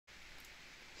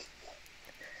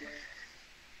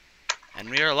And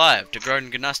we are live to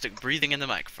Garden Gnostic breathing in the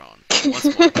microphone.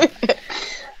 Once more.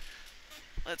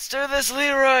 Let's do this,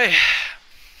 Leroy!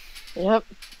 Yep.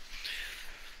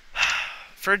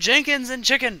 For Jenkins and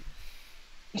chicken!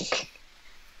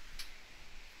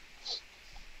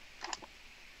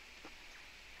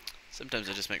 Sometimes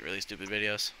I just make really stupid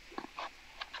videos.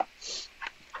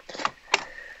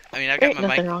 I mean,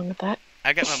 Nothing wrong with that.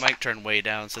 I got my mic turned way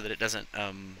down so that it doesn't,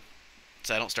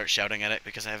 so I don't start shouting at it,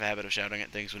 because I have a habit of shouting at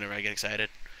things whenever I get excited.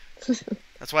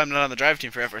 That's why I'm not on the drive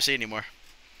team for FRC anymore.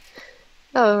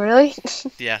 Oh, really?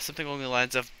 Yeah, something along the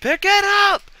lines of, pick it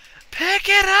up! Pick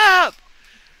it up!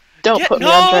 Don't put me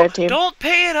on drive team. Don't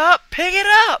pay it up! Pick it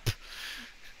up!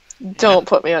 Don't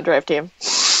put me on drive team.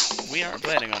 We aren't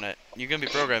planning on it. You're gonna be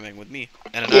programming with me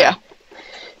and an Yeah.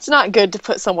 It's not good to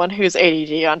put someone who's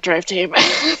ADD on drive team.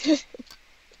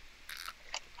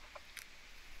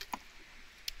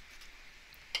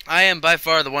 I am by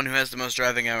far the one who has the most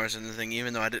driving hours in the thing,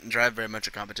 even though I didn't drive very much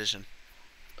at competition.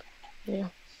 Yeah.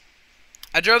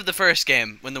 I drove the first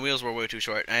game when the wheels were way too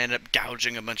short. I ended up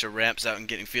gouging a bunch of ramps out and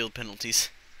getting field penalties.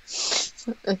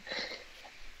 It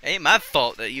ain't my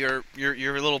fault that your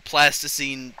little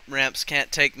plasticine ramps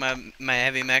can't take my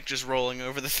heavy Mac just rolling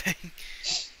over the thing.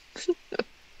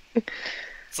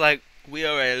 It's like, we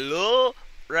are a low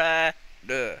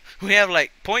rider. We have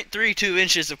like 0.32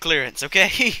 inches of clearance,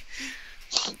 okay?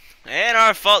 Ain't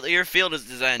our fault that your field is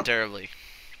designed terribly.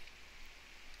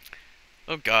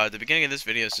 Oh god, the beginning of this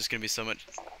video is just gonna be so much...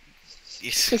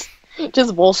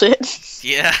 Just bullshit.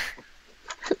 Yeah.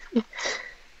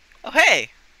 Oh hey!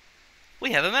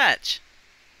 We have a match.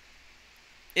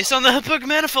 It's on the Hapug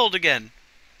manifold again.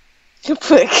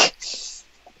 Quick. That's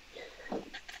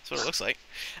what it looks like.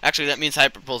 Actually, that means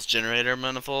hyperpulse generator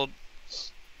manifold.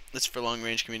 It's for long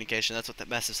range communication. That's what that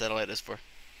massive satellite is for.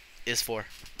 Is for.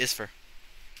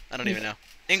 I don't even know.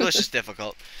 English is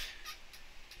difficult.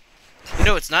 You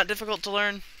know it's not difficult to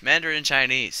learn? Mandarin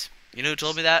Chinese. You know who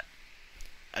told me that?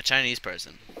 A Chinese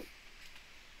person.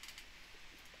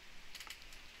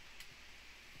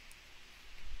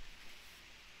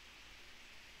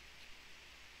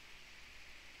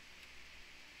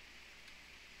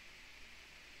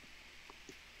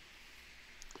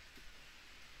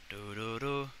 Do do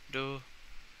do do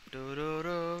do do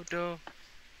do do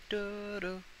do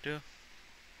do do.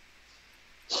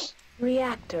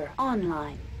 Reactor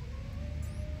online.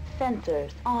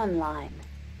 Sensors online.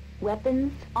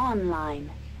 Weapons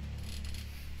online.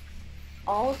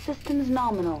 All systems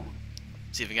nominal.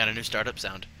 See if we got a new startup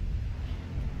sound.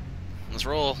 Let's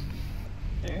roll.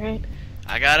 Alright.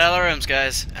 I got LRMs,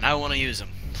 guys, and I want to use them.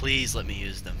 Please let me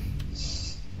use them.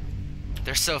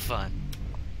 They're so fun.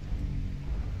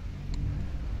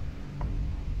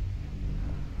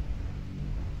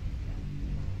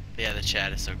 Yeah, the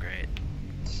chat is so great.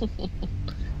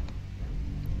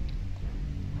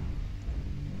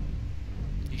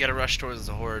 You gotta rush towards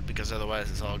the horde because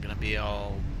otherwise it's all gonna be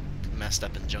all messed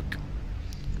up and junk.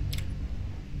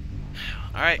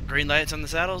 Alright, green lights on the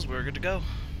saddles, we're good to go.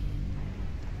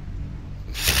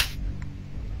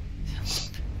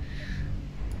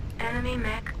 Enemy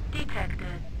mech detected.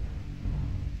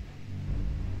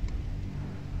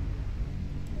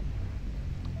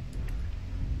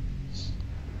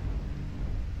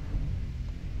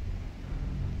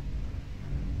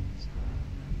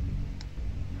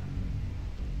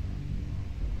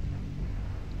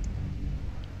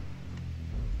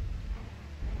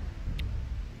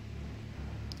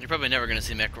 You're probably never gonna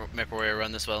see mechwarrior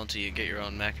run this well until you get your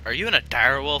own mech. Are you in a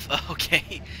direwolf?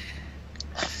 Okay.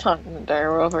 I'm not in a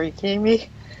dire wolf, are you kidding me?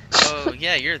 Oh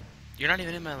yeah, you're not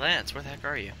even in my lance. Where the heck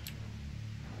are you?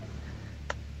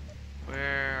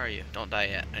 Where are you? Don't die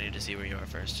yet. I need to see where you are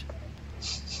first.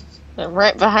 I'm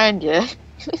right behind you.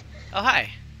 Oh hi.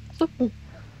 Good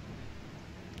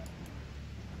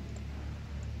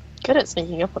at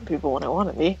sneaking up on people when I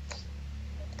want to be.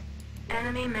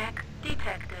 Enemy mech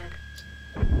detected.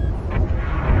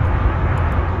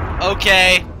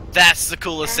 Okay, that's the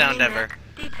coolest sound ever.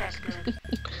 Detected.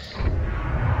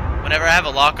 Whenever I have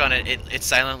a lock on it, it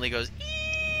silently goes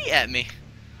ee at me.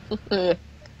 I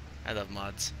love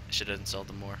mods. I should have installed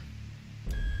them more.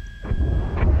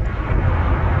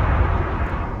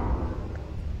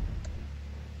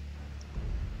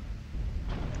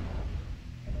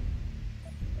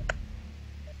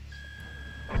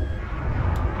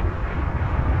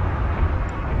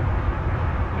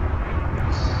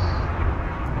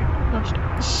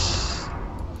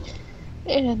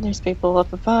 And there's people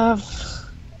up above.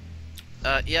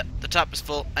 Yep, the top is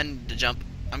full. I need to jump.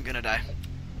 I'm gonna die.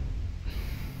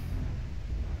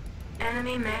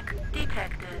 Enemy mech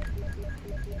detected.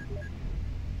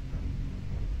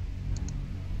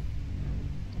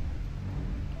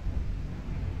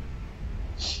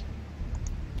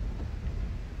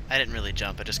 I didn't really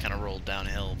jump, I just kind of rolled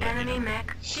downhill, but you Enemy know.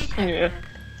 mech detected.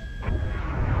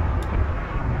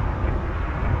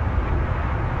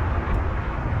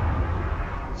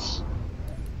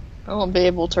 I won't be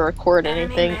able to record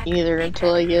anything either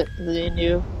until I get the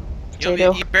new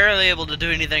potato. You're barely able to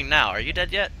do anything now. Are you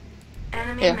dead yet?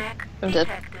 Enemy Yeah, mech I'm dead.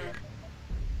 detected.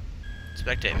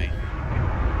 Spectate me.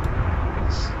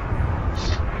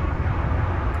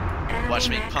 Enemy Watch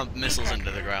me mech pump missiles into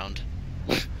the detected. ground.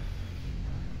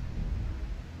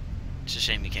 It's a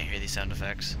shame you can't hear these sound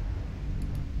effects.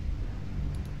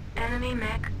 Enemy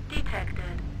mech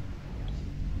detected.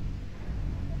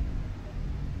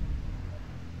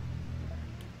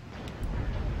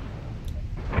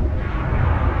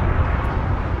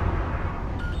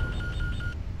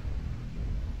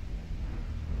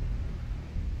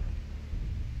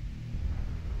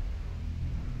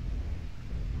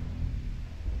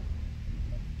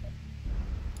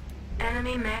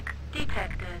 Enemy mech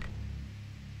detected.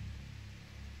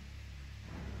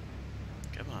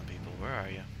 Come on, people, where are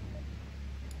you?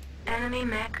 Enemy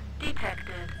mech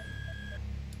detected.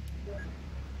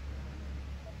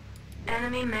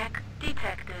 Enemy mech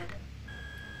detected.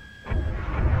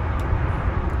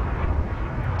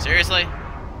 Seriously?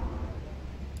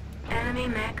 Enemy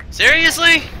mech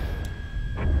Seriously?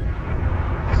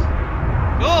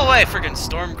 Go away, freaking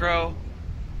Stormcrow.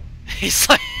 He's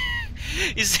like,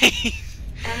 he's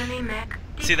enemy mech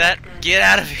detected. see that? Get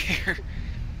out of here.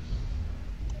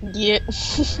 Yeah.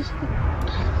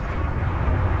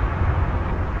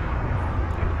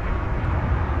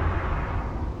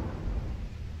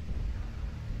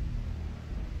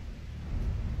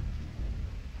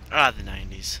 Ah, the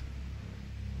 90s.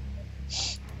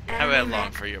 I Enemy went along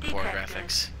mech for your poor detected.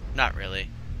 graphics. Not really.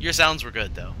 Your sounds were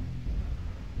good, though.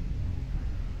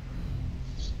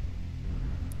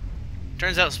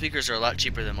 Turns out speakers are a lot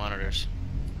cheaper than monitors.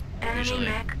 Enemy Usually.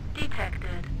 mech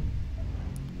detected.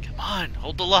 Come on,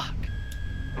 hold the lock.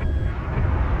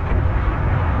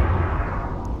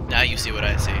 Now you see what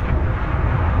I see.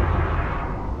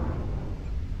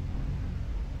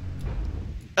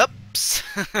 Oops!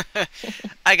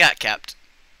 I got capped.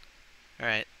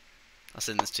 Alright, I'll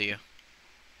send this to you.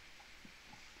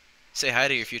 Say hi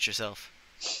to your future self.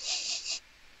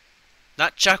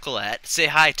 Not chuckle at, say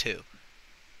hi to.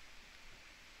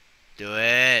 Do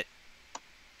it.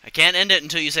 I can't end it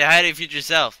until you say hi to your future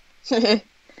self.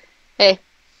 Hey.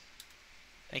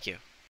 Thank you.